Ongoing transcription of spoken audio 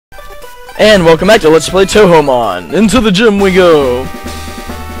And welcome back to Let's Play Touhoumon. Into the gym we go.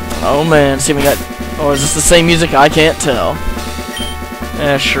 Oh man, see we got... Oh, is this the same music? I can't tell.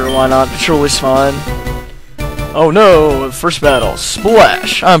 Yeah, sure, why not? Patrol is fine. Oh no, first battle.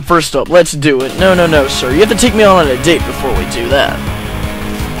 Splash! I'm first up, let's do it. No, no, no, sir. You have to take me on a date before we do that.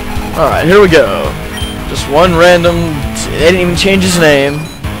 Alright, here we go. Just one random... They didn't even change his name.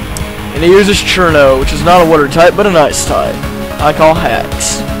 And he uses Churno, which is not a water type, but an ice type. I call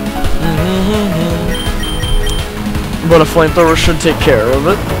hacks. But a flamethrower should take care of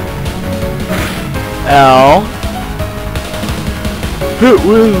it. Ow. It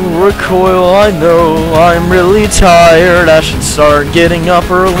will recoil, I know. I'm really tired. I should start getting up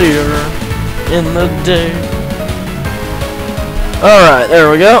earlier in the day. Alright, there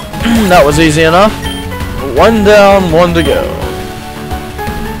we go. That was easy enough. One down, one to go.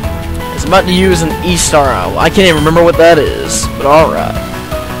 It's about to use an E-Star Owl. I can't even remember what that is, but alright.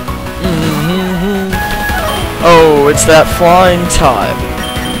 Oh, it's that flying type.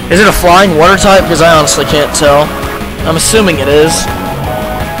 Is it a flying water type? Because I honestly can't tell. I'm assuming it is.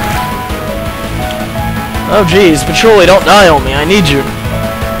 Oh jeez, Patrolly, don't die on me. I need you.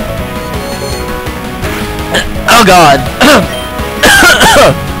 Oh god.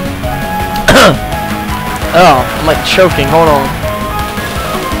 Oh, I'm like choking. Hold on.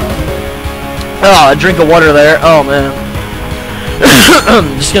 Oh, a drink of water there. Oh man.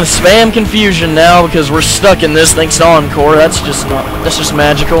 Just gonna spam confusion now because we're stuck in this thanks to Encore. That's just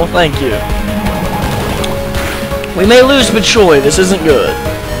magical. Thank you. We may lose Patrolly. This isn't good.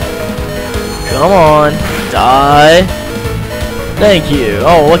 Come on. Die. Thank you.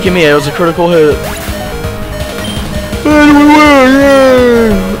 Oh, look at me. It was a critical hit. And we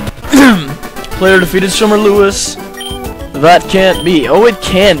win! Player defeated Summer Lewis. That can't be. Oh, it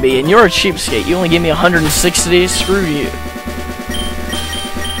can be. And you're a cheapskate. You only gave me 160. Screw you.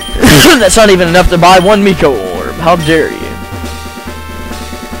 That's not even enough to buy one Miko orb. How dare you?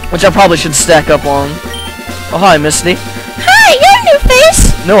 Which I probably should stack up on. Oh, hi, Misty. Hi, you're a new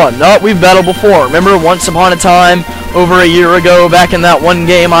face. No, I'm not. We've battled before. Remember once upon a time, over a year ago, back in that one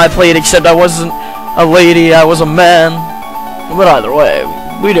game I played, except I wasn't a lady, I was a man. But either way,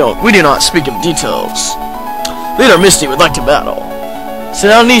 we do not speak in details. Leader Misty would like to battle. So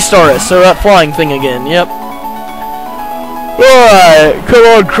now Knee-Star is, so that flying thing again, yep. Alright, come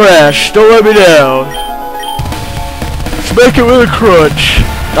on, Crash, don't let me down. Let's make it with a crunch.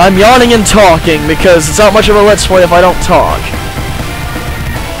 I'm yawning and talking because it's not much of a Let's Play if I don't talk.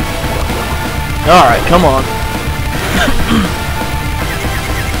 Alright, come on.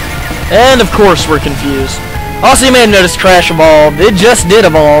 And of course we're confused. Also, you may have noticed Crash evolved. It just did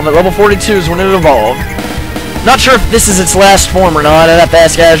evolve. At level 42 is when it evolved. Not sure if this is its last form or not. I'd have to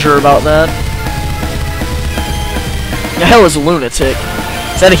ask Azure about that. The hell is a lunatic?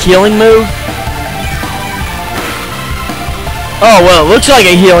 Is that a healing move? Oh, well, it looks like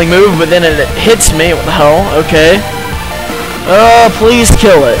a healing move, but then it hits me. What the hell? Okay. Please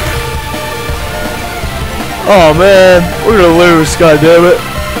kill it. Oh, man. We're gonna lose, goddammit.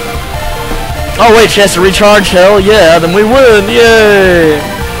 Oh, wait, she has to recharge? Hell yeah, then we win. Yay!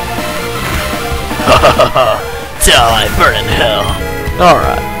 Die, burn in hell.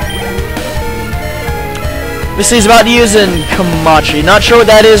 Alright. Misty's about to use an Kamachi. Not sure what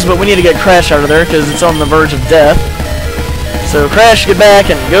that is, but we need to get Crash out of there because it's on the verge of death. So Crash, get back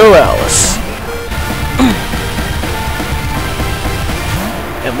and go Alice.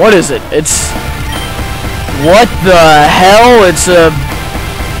 And what is it? It's... What the hell? It's a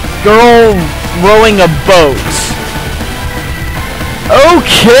girl rowing a boat.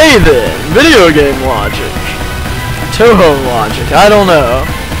 Okay then. Video game logic. Touhou logic. I don't know.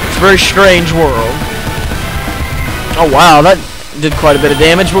 It's a very strange world. Oh wow, that did quite a bit of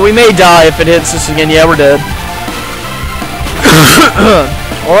damage, but we may die if it hits us again. Yeah, we're dead.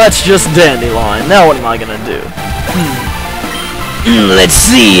 Well, that's just Dandelion. Now what am I gonna do? Let's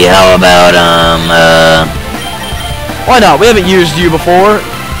see, how about, why not? We haven't used you before.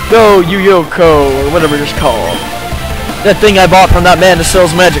 Go Yu-Yo-Ko, or whatever it's called. That thing I bought from that man that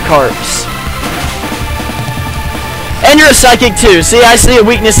sells magic carps. And you're a psychic too. See, I see a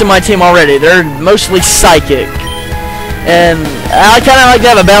weakness in my team already. They're mostly psychic. And I kind of like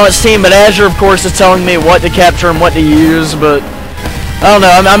to have a balanced team, but Azure, of course, is telling me what to capture and what to use, but I don't know,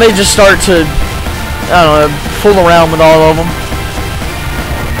 I may just start to, I don't know, fool around with all of them.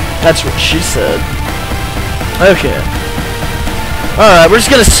 That's what she said. Okay. Alright, we're just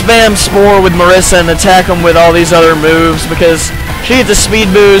going to spam Spore with Marissa and attack them with all these other moves, because she gets a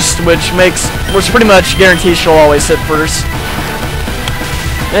speed boost, which pretty much guarantees she'll always hit first.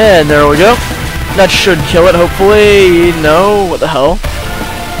 And there we go. That should kill it, hopefully. No, what the hell?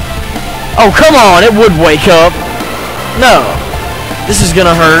 Oh, come on, it would wake up. No. This is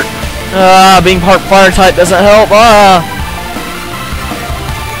gonna hurt. Being part fire type doesn't help.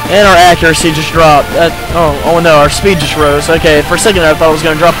 And our accuracy just dropped. Oh no, our speed just rose. Okay, for a second I thought it was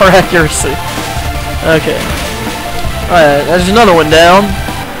gonna drop our accuracy. Okay. Alright, there's another one down.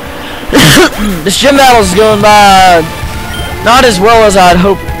 This gym battle is going by not as well as I'd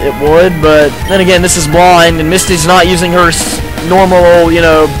hoped it would, but then again, this is blind, and Misty's not using her normal, you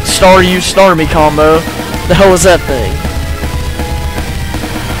know, star you, star me combo. The hell is that thing?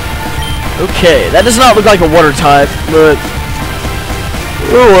 Okay, that does not look like a water type, but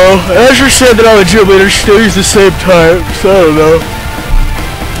oh well. Azure said that all the gym leaders still use the same type, so I don't know.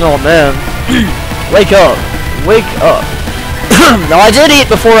 Oh man. Wake up. Wake up. Now I did eat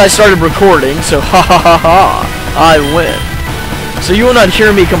before I started recording, so ha ha ha ha. I win. So you will not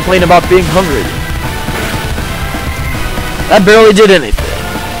hear me complain about being hungry. That barely did anything.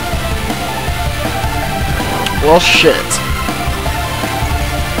 Well, shit.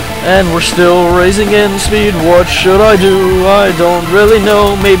 And we're still raising in speed. What should I do? I don't really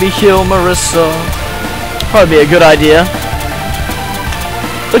know. Maybe heal Marissa. Probably be a good idea.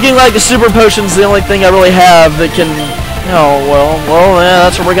 Looking like the super potion's the only thing I really have that can... Oh, well, yeah,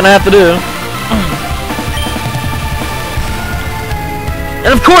 that's what we're gonna have to do.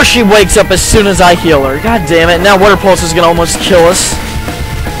 And of course she wakes up as soon as I heal her. God damn it. Now Water Pulse is gonna almost kill us.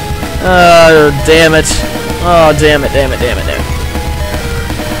 Damn it. Oh, damn it.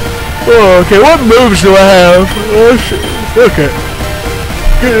 Oh, okay, what moves do I have? Okay.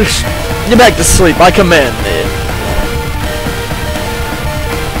 Get back to sleep. I command it.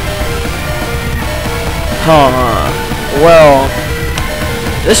 Well,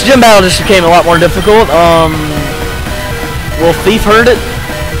 this gym battle just became a lot more difficult. Will Thief hurt it?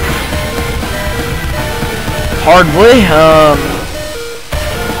 Hardly.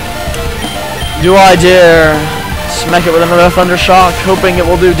 Do I dare smack it with another Thunder Shock, hoping it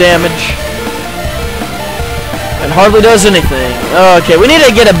will do damage? It hardly does anything. Okay, we need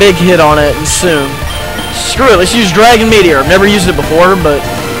to get a big hit on it, and soon. Screw it, let's use Dragon Meteor. I've never used it before, but...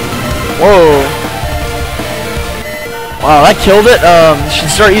 Whoa. Wow, that killed it. Should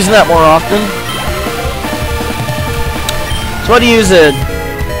start using that more often. So what do you use it?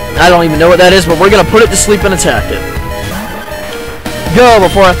 I don't even know what that is, but we're gonna put it to sleep and attack it. Go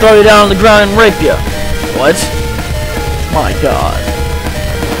before I throw you down on the ground and rape you. What? My god.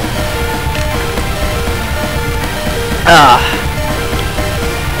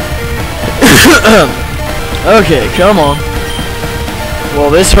 Okay, come on. Will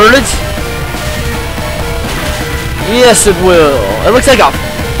this hurt it? Yes, it will. It looks like a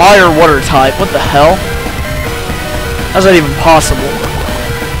fire-water type. What the hell? How's that even possible?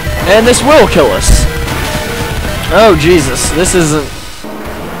 And this will kill us. Oh, Jesus. This isn't...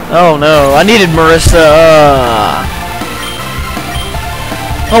 Oh, no. I needed Marissa.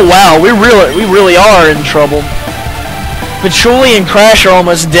 Oh, wow. We really are in trouble. Patchouli and Crash are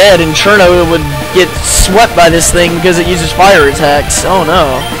almost dead, and Cherno would get swept by this thing because it uses fire attacks. Oh,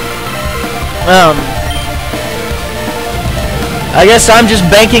 no. I guess I'm just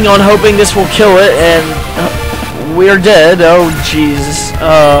banking on hoping this will kill it, and we're dead. Oh, Jesus.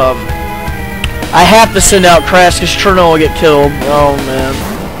 I have to send out Crash because Cherno will get killed. Oh, man.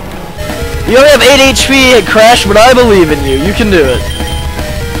 You only have 8 HP at Crash, but I believe in you. You can do it.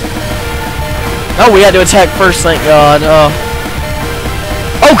 Oh, we had to attack first, thank God.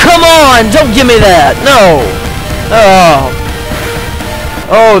 Oh, come on! Don't give me that! No!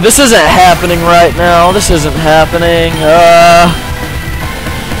 Oh, this isn't happening right now. This isn't happening.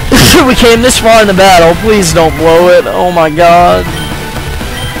 We came this far in the battle. Please don't blow it. Oh my god.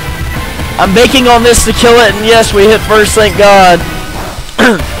 I'm banking on this to kill it, and yes, we hit first, thank God.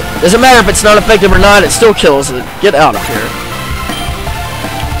 Doesn't matter if it's not effective or not, it still kills it. Get out of here.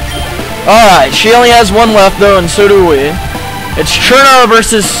 Alright, she only has one left though, and so do we. It's Cherno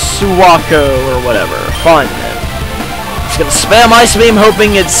versus Suwako, or whatever. Fine then. Just gonna spam Ice Beam,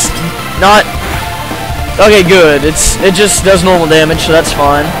 hoping it's not... Okay, good. It just does normal damage, so that's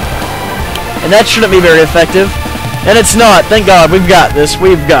fine. And that shouldn't be very effective. And it's not. Thank God. We've got this.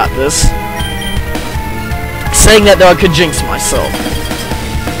 We've got this. Saying that, though, I could jinx myself.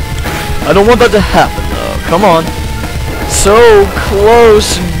 I don't want that to happen, though. Come on. So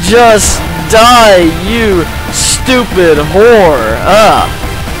close. Just die, you stupid whore.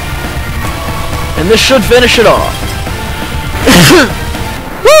 And this should finish it off.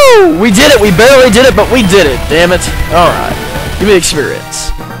 Woo! We did it. We barely did it, but we did it. Damn it. Alright. Give me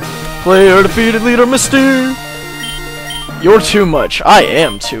experience. Player defeated, leader Misty. You're too much. I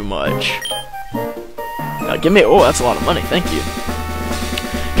am too much. Now give me... Oh, that's a lot of money. Thank you.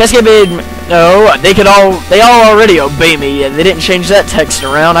 Cascade, no, they all already obey me, and they didn't change that text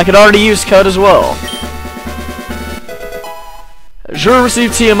around. I could already use cut as well. Azure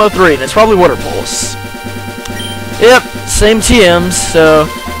received TM03, and it's probably Water Pulse. Yep, same TMs, so...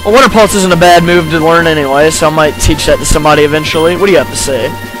 Well, Water Pulse isn't a bad move to learn anyway, so I might teach that to somebody eventually. What do you have to say?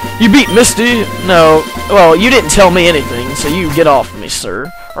 You beat Misty? No. Well, you didn't tell me anything, so you get off me,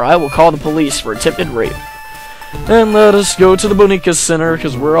 sir. Or I will call the police for attempted rape. And let us go to the Bonica Center,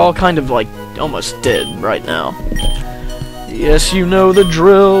 because we're all kind of, like, almost dead right now. Yes, you know the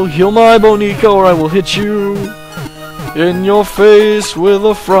drill. Heal my Bonica, or I will hit you in your face with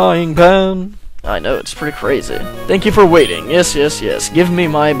a frying pan. I know, it's pretty crazy. Thank you for waiting. Yes, yes, yes. Give me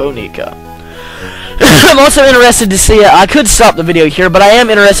my Bonica. I'm also interested to see... I could stop the video here, but I am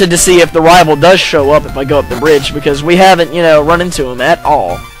interested to see if the rival does show up if I go up the bridge, because we haven't, you know, run into him at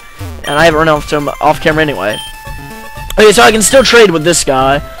all. And I haven't run into him off camera anyway. Okay, so I can still trade with this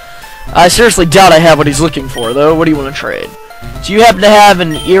guy. I seriously doubt I have what he's looking for, though. What do you want to trade? Do you happen to have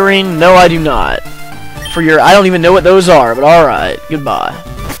an earring? No, I do not. For your... I don't even know what those are, but alright. Goodbye.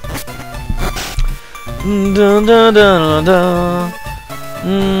 Dun, dun, dun, dun.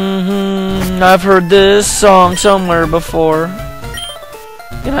 I've heard this song somewhere before.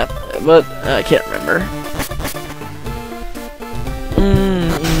 But I can't remember.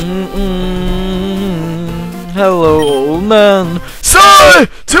 Hello, old man. Sorry!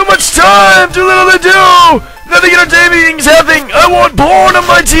 Too much time! Too little to do! Nothing entertaining's happening! I want porn on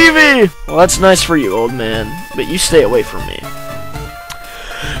my TV! Well, that's nice for you, old man. But you stay away from me.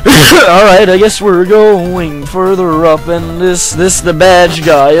 Alright, I guess we're going further up, and this the badge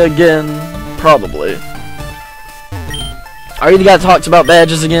guy again. Probably. Are you the guy that talks about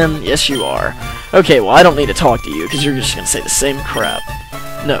badges again? Yes, you are. Okay, well, I don't need to talk to you, because you're just gonna say the same crap.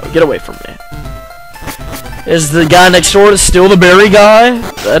 No, get away from me. Is the guy next door still the berry guy?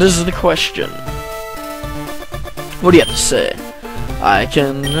 That is the question. What do you have to say? I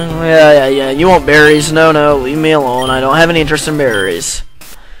can... Yeah, you want berries? No, leave me alone. I don't have any interest in berries.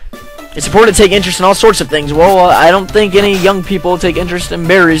 It's important to take interest in all sorts of things. Well, I don't think any young people take interest in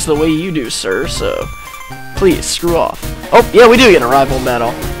berries the way you do, sir, so... Please, screw off. Oh, yeah, we do get a rival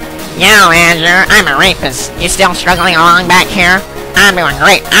battle. Yo, Azure, I'm a rapist. You still struggling along back here? I'm doing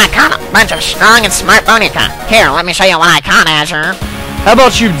great. I caught a bunch of strong and smart Bonica. Here, let me show you what I caught, Azure. How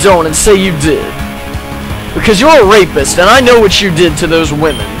about you don't and say you did? Because you're a rapist, and I know what you did to those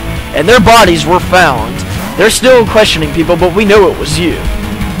women. And their bodies were found. They're still questioning people, but we know it was you.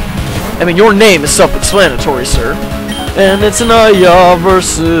 I mean, your name is self-explanatory, sir. And it's an Aya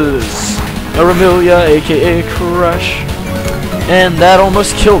versus a Remilia, aka Crush. And that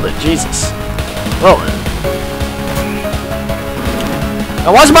almost killed it, Jesus. Well then.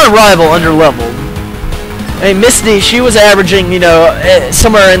 Now, why is my rival underleveled? I mean, Misty, she was averaging, you know,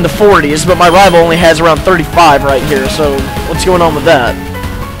 somewhere in the 40s, but my rival only has around 35 right here, so what's going on with that?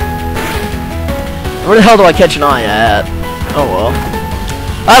 Where the hell do I catch an eye at? Oh well.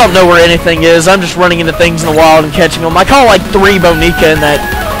 I don't know where anything is. I'm just running into things in the wild and catching them. I caught like 3 Bonica in that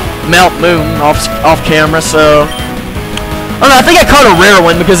Mount Moon off camera, so... I don't know, I think I caught a rare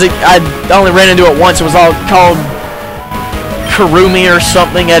one because I only ran into it once. It was all called Karumi or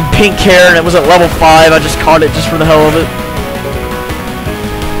something. It had pink hair and it was at level 5. I just caught it just for the hell of it.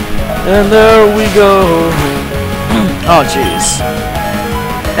 And there we go. Oh, jeez.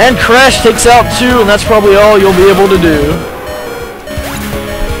 And Crash takes out 2, and that's probably all you'll be able to do.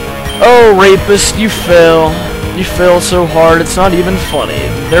 Oh, Rapist, you fell. You fell so hard, it's not even funny.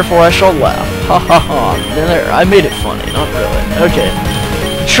 Therefore, I shall laugh. Ha ha ha. There, I made it funny. Not really. Okay.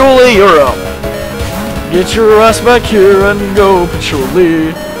 Patchouli, you're up. Get your ass back here and go,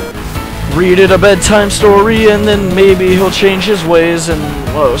 Patchouli. Read it a bedtime story, and then maybe he'll change his ways, and...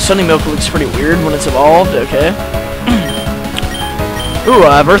 Whoa, Sunny Milk looks pretty weird when it's evolved. Okay. Ooh,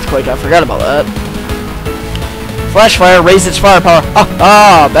 I have Earthquake. I forgot about that. Flash Fire raised its firepower.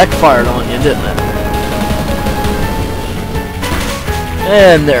 Backfired on you, didn't it?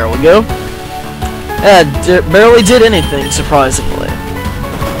 And there we go. Barely did anything, surprisingly.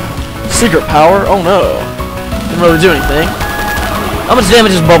 Secret Power? Oh no. Didn't really do anything. How much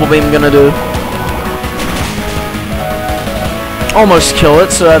damage is Bubble Beam gonna do? Almost kill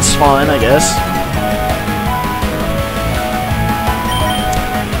it, so that's fine, I guess.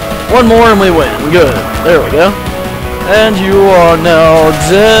 One more and we win. Good. There we go. And you are now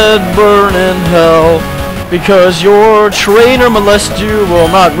dead, burn in hell. Because your trainer molested you. Well,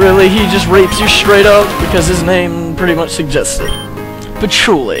 not really. He just rapes you straight up because his name pretty much suggests it.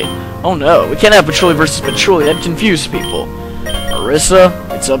 Patchouli. Oh no, we can't have Patchouli versus Patchouli. That'd confuse people. Marissa,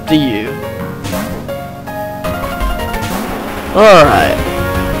 it's up to you. Alright.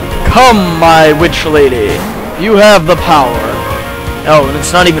 Come, my witch lady. You have the power. Oh, and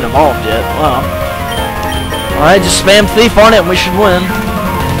it's not even evolved yet. Wow. Alright, just spam thief on it and we should win.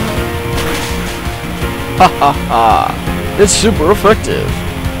 Ha ha ha. It's super effective.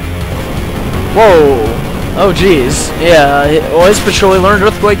 Whoa. Oh, jeez. Yeah, well, his patrol learned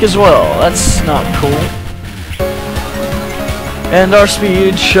Earthquake as well. That's not cool. And our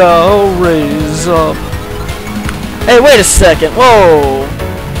speed shall raise up. Hey, wait a second. Whoa.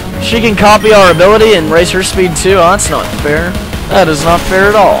 She can copy our ability and raise her speed too? Oh, that's not fair. That is not fair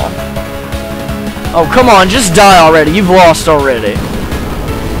at all. Oh, come on. Just die already. You've lost already.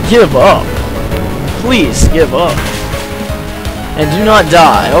 Give up. Please give up. And do not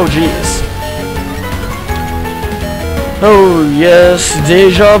die. Oh, jeez. Oh, yes.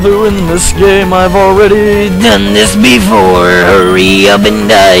 Deja vu in this game. I've already done this before. Hurry up and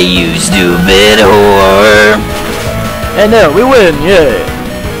die, you stupid whore. And there, we win. Yay.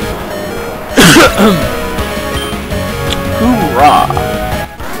 Hoorah.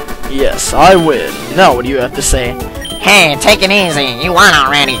 Yes, I win. Now, what do you have to say? Hey, take it easy. You won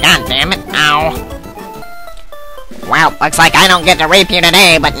already. God damn it. Ow. Well, looks like I don't get to rape you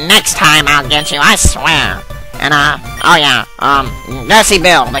today, but next time I'll get you, I swear. And, oh yeah, go see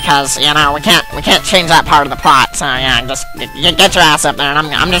Bill, because, you know, we can't change that part of the plot, so yeah, just get your ass up there, and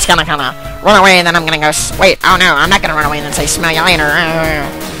I'm just gonna kinda run away, and then I'm gonna go, wait, oh no, I'm not gonna run away and then say, smell you later.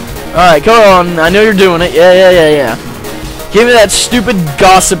 Alright, go on, I know you're doing it, yeah. Give me that stupid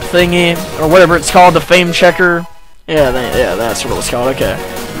gossip thingy, or whatever it's called, the fame checker. Yeah, that's what it's called, okay.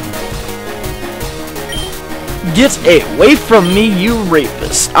 Get away from me, you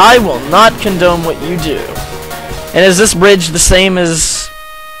rapist. I will not condone what you do. And is this bridge the same as...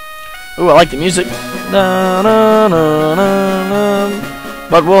 Ooh, I like the music. Na, na, na, na, na.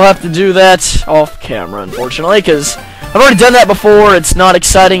 But we'll have to do that off camera, unfortunately, because I've already done that before. It's not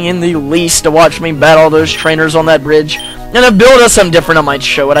exciting in the least to watch me battle those trainers on that bridge. And if Bill does something different, I might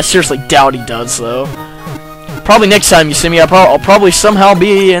show it. I seriously doubt he does, though. Probably next time you see me, I'll probably somehow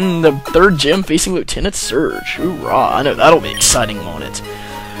be in the 3rd gym facing Lieutenant Surge. Hoorah. I know that'll be exciting, won't it?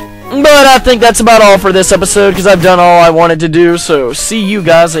 But I think that's about all for this episode, because I've done all I wanted to do, so see you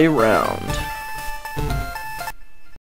guys around.